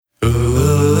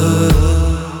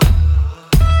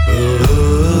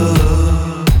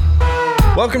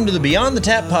Welcome to the Beyond the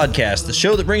Tap podcast, the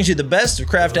show that brings you the best of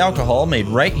craft alcohol made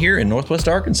right here in Northwest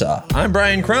Arkansas. I'm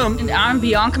Brian Crum. And I'm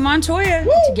Bianca Montoya.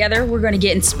 Woo! Together, we're going to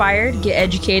get inspired, get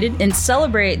educated, and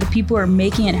celebrate the people who are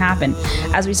making it happen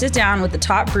as we sit down with the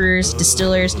top brewers,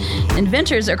 distillers, and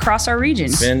inventors across our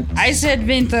region. I said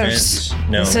vintners.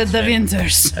 No, I said the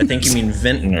vintners. I think you mean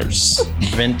vintners.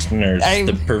 Vintners,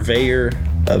 the purveyor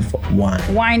of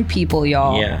wine. Wine people,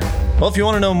 y'all. Yeah. Well, if you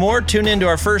want to know more, tune in to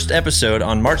our first episode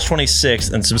on March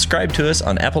 26th and subscribe to us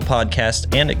on Apple Podcasts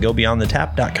and at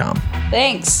gobeyondthetap.com.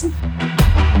 Thanks.